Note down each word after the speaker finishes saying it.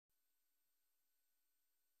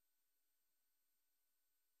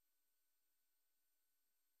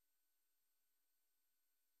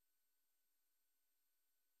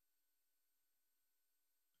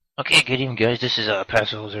Okay, good evening guys, this is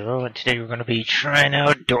Paso Zero, and today we're going to be trying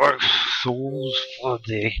out Dark Souls for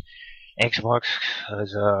the Xbox,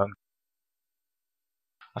 because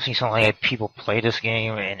I've seen some like people play this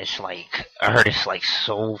game, and it's like, I heard it's like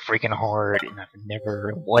so freaking hard, and I've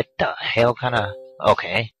never, what the hell kinda,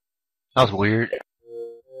 okay, that was weird.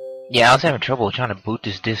 Yeah, I was having trouble trying to boot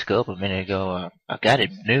this disc up a minute ago. I got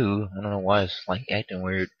it new, I don't know why it's like acting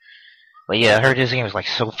weird. But yeah, I heard this game was like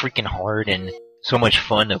so freaking hard and so much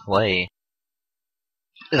fun to play.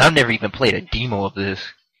 I've never even played a demo of this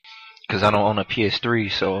because I don't own a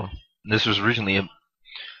PS3, so this was originally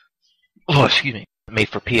made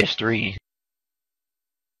for PS3.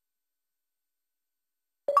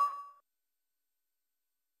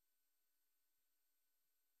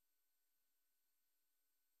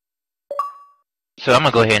 So I'm gonna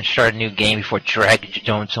go ahead and start a new game before Drag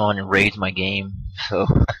jumps on and raids my game.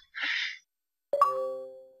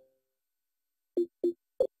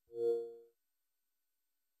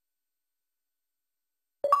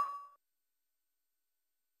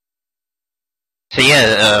 So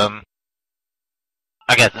yeah,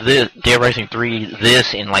 I got this Dead Rising 3,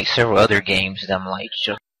 this, and like several other games that I'm like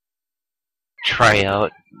just try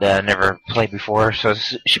out that I never played before. So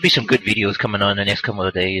there should be some good videos coming on in the next couple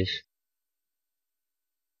of days.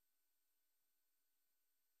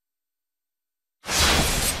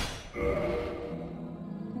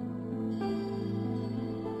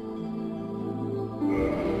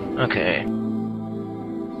 Okay.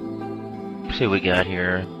 Let's see what we got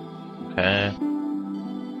here. Okay.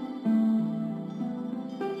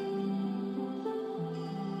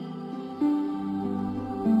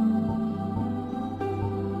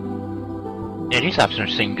 Yeah, these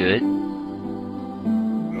options seem good.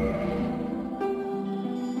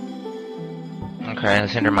 Okay,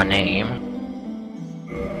 let's enter my name.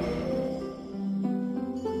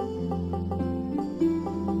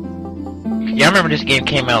 Yeah, I remember this game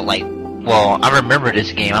came out like, well, I remember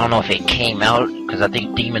this game. I don't know if it came out, because I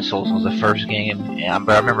think Demon Souls was the first game. Yeah,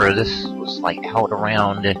 but I remember this was like out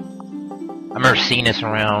around, I remember seeing this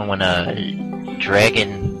around when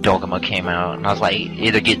Dragon Dogma came out. And I was like,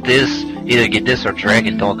 either get this or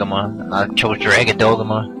Dragon Dogma. And I chose Dragon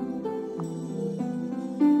Dogma.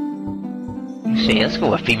 Let's see, let's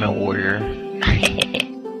go with Female Warrior.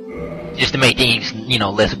 Just to make things, you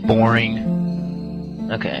know, less boring.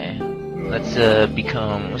 Okay. Let's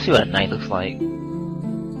let's see what a knight looks like.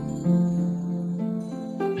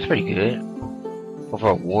 It's pretty good. Go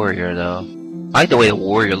for a warrior though. I like the way the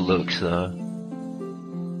warrior looks though.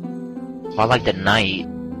 I like the knight.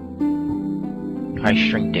 High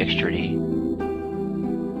strength dexterity.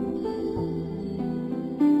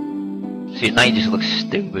 See, the knight just looks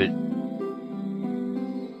stupid.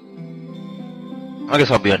 I guess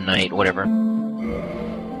I'll be a knight, whatever.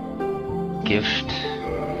 Gift.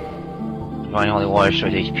 Divine Holy Water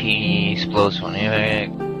stores HP, explodes on it.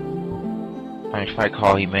 Sometimes fight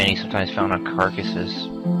call humanity, sometimes found on carcasses.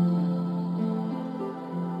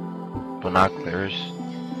 Binoculars.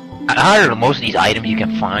 I heard most of these items you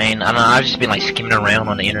can find. I don't know, I've just been like skimming around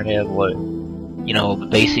on the internet what, you know, the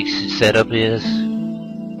basic setup is.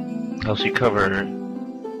 Helps recover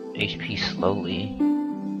HP slowly.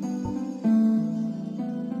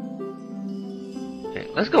 Okay,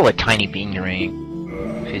 let's go with Tiny Bean Ring.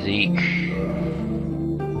 Physique.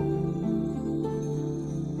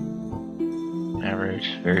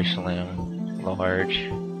 Average, very slim, large,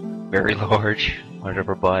 very large, large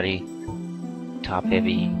upper body, top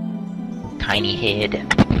heavy, tiny head.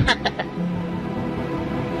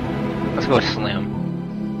 Let's go with slim.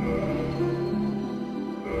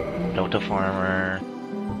 Delta Farmer.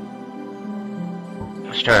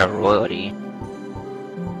 Let's try a royalty.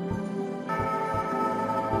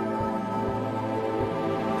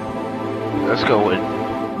 Let's go with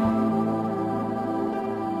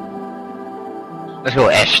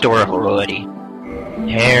Astora royalty.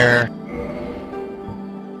 Hair.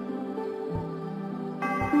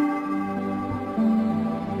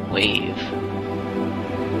 Wave.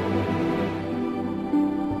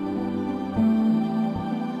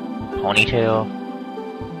 Ponytail.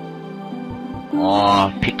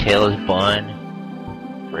 Aw, pigtail is bun.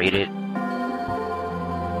 Braided.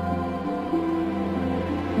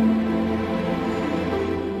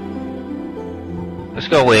 Let's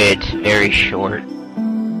go with very short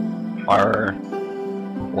or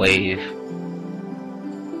wave.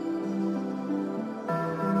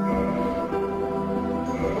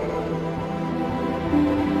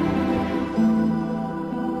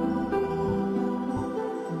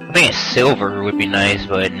 I think a silver would be nice,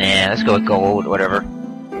 but nah, let's go with gold, whatever.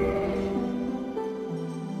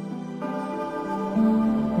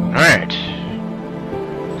 Alright.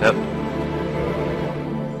 Yep.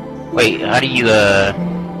 Wait, how do you,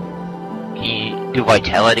 can you do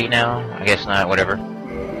vitality now? I guess not, whatever.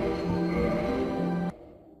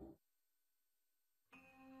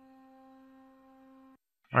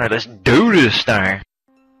 Alright, let's do this thing!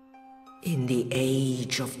 In the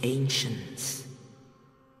age of ancients,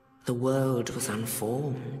 the world was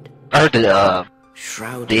unformed. I heard the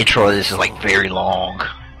intro of this is like fog. very long.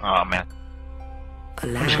 Oh man.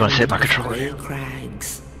 I'm just gonna set my controller grey down.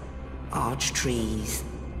 crags, arch trees,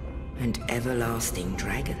 and everlasting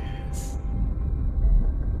dragons.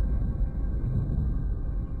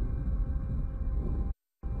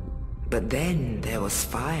 But then there was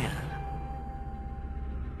fire.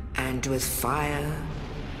 And with fire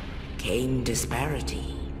came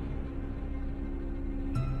disparity.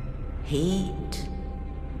 Heat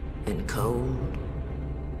and cold,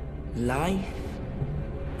 life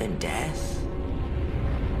and death,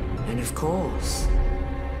 and of course,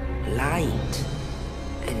 light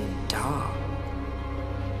and dark.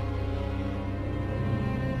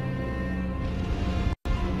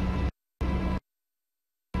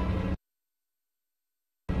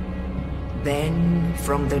 Then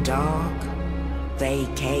from the dark they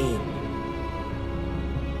came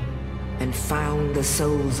and found the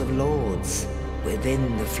souls of lords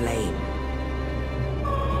within the flame.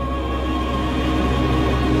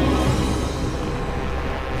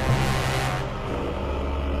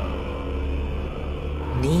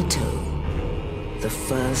 Nito, the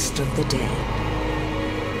first of the dead.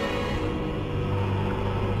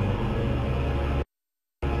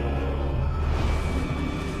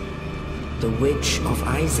 The Witch of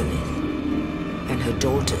Izalith and her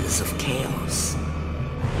daughters of Chaos.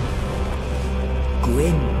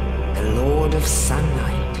 Gwyn, the Lord of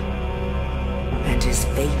Sunlight, and his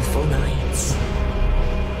faithful knights.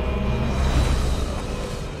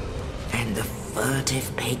 And the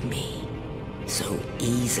furtive pygmy, so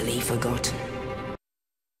easily forgotten.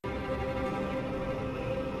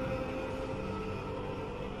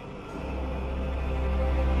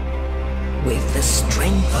 With the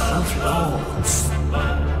strength of lords,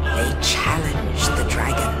 they challenged the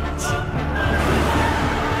dragons.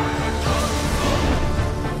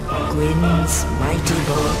 Gwyn's mighty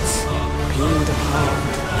bolts peeled apart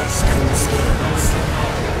their stone scales.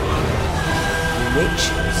 The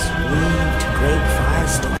witches weaved great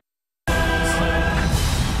firestorms.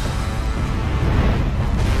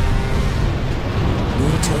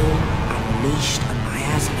 Nito unleashed a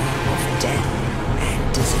miasma of death and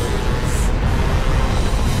disease.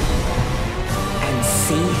 And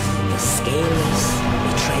Seath, the Scaleless,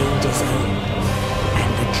 betrayed his own,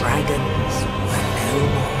 and the dragons were no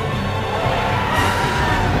more.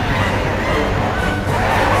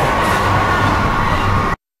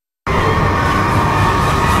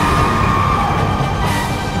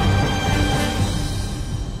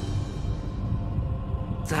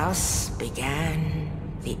 Thus began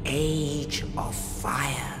the Age of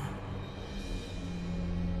Fire.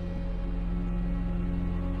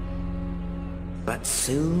 But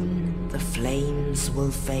soon the flames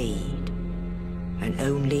will fade, and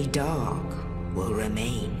only dark will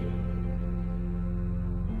remain.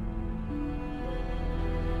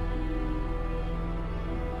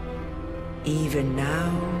 Even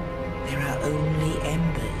now, there are only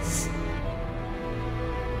embers.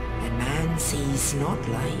 And man sees not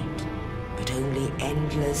light, but only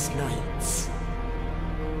endless nights.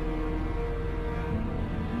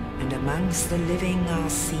 And amongst the living are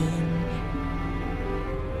seen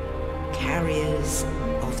carriers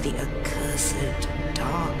of the accursed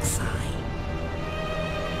dark side.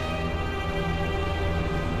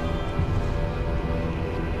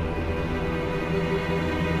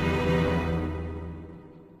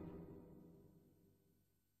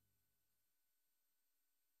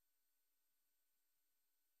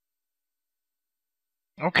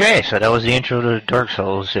 Okay, so that was the intro to Dark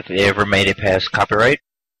Souls, if it ever made it past copyright.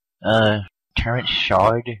 Torrent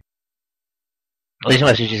Shard. At least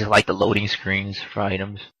unless you just like the loading screens for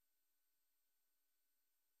items.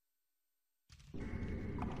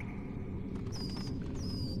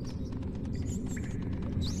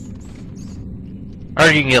 I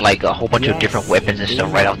heard you can get like a whole bunch of different weapons and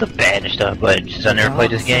stuff right off the bat and stuff, but since I never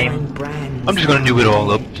played this game, I'm just gonna do it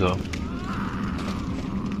all up, so.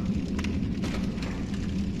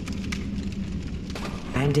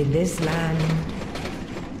 And in this land,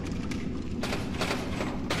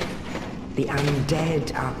 the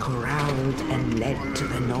undead are corralled and led to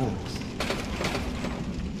the north.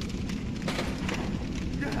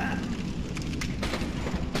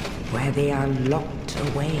 Where they are locked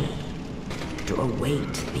away to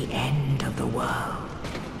await the end of the world.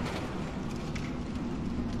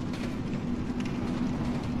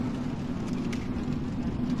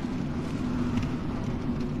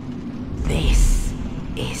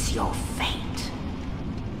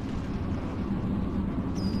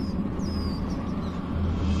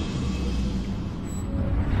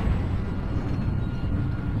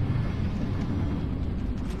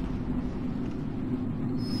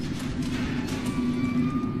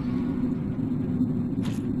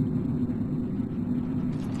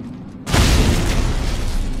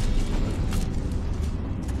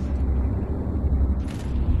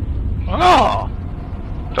 Oh!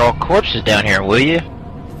 Throw corpses down here, will you?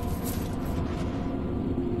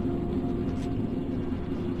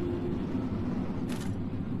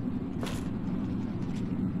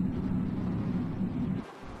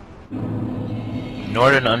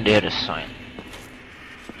 Northern Undead Asylum.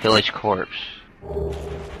 Village corpse.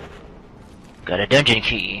 Got a dungeon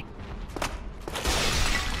key.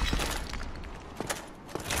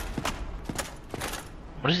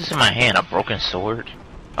 What is this in my hand? A broken sword?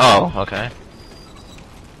 Oh, okay.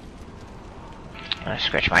 I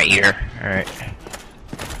scratch my ear. Alright.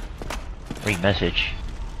 Read message.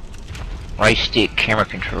 Right stick camera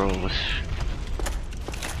controls.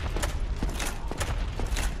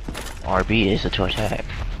 RB is to attack.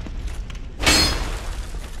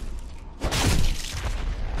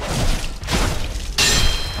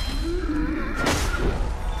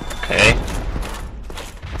 Okay.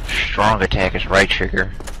 Strong attack is right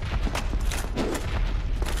trigger.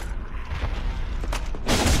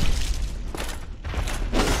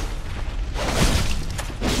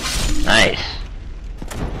 Nice.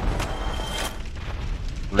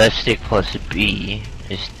 Left stick plus B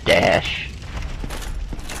is dash.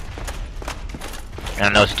 And I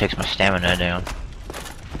notice it takes my stamina down.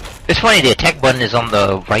 It's funny, the attack button is on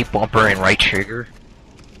the right bumper and right trigger.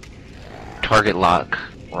 Target lock,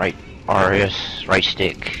 right RS, right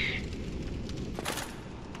stick.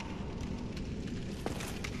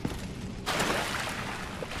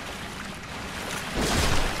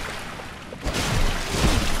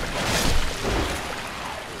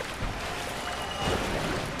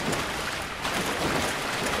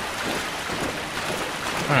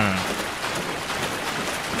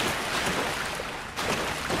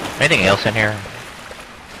 Anything else in here?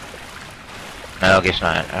 No, I guess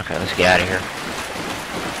not. Okay, let's get out of here.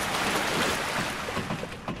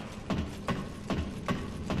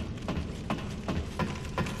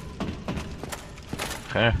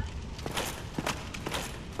 Okay.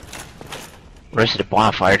 Rest of the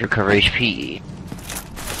bonfire to recover HP.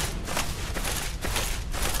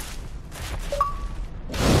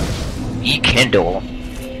 Kindle.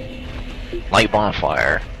 Light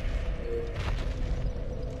bonfire.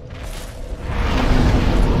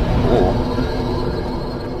 Cool.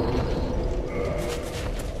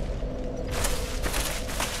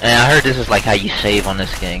 And I heard this is like how you save on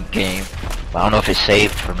this game. But I don't know if it's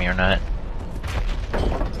saved for me or not.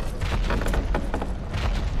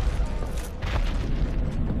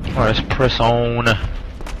 Alright, let's press on.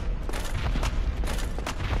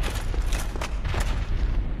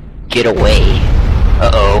 Get away.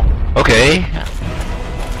 Uh-oh. Okay.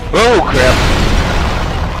 Oh, crap.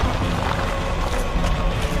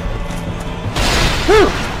 Whew.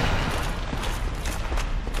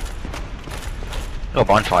 Oh,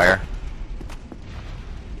 bonfire.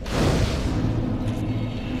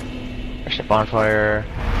 There's the bonfire.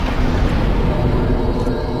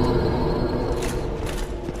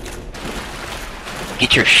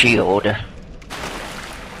 Get your shield.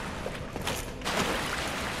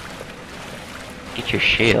 Get your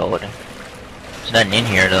shield. There's nothing in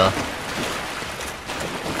here though.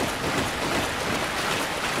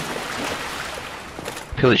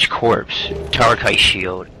 Pillage corpse. Tower kite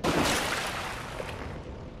shield.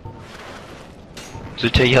 Does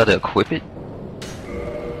it tell you how to equip it?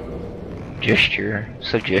 Gesture.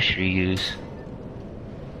 Sub-gesture to use.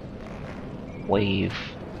 Wave.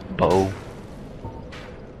 Bow.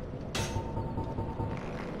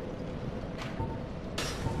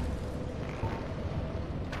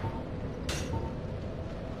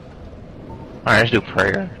 Alright, let's do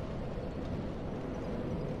prayer.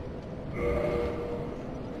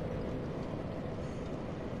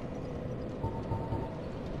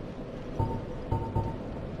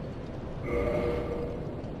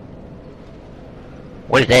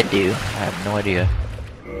 What does that do? I have no idea.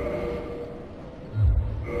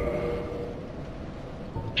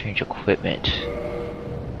 Change equipment.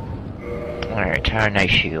 Alright, Tower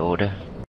Knight shield.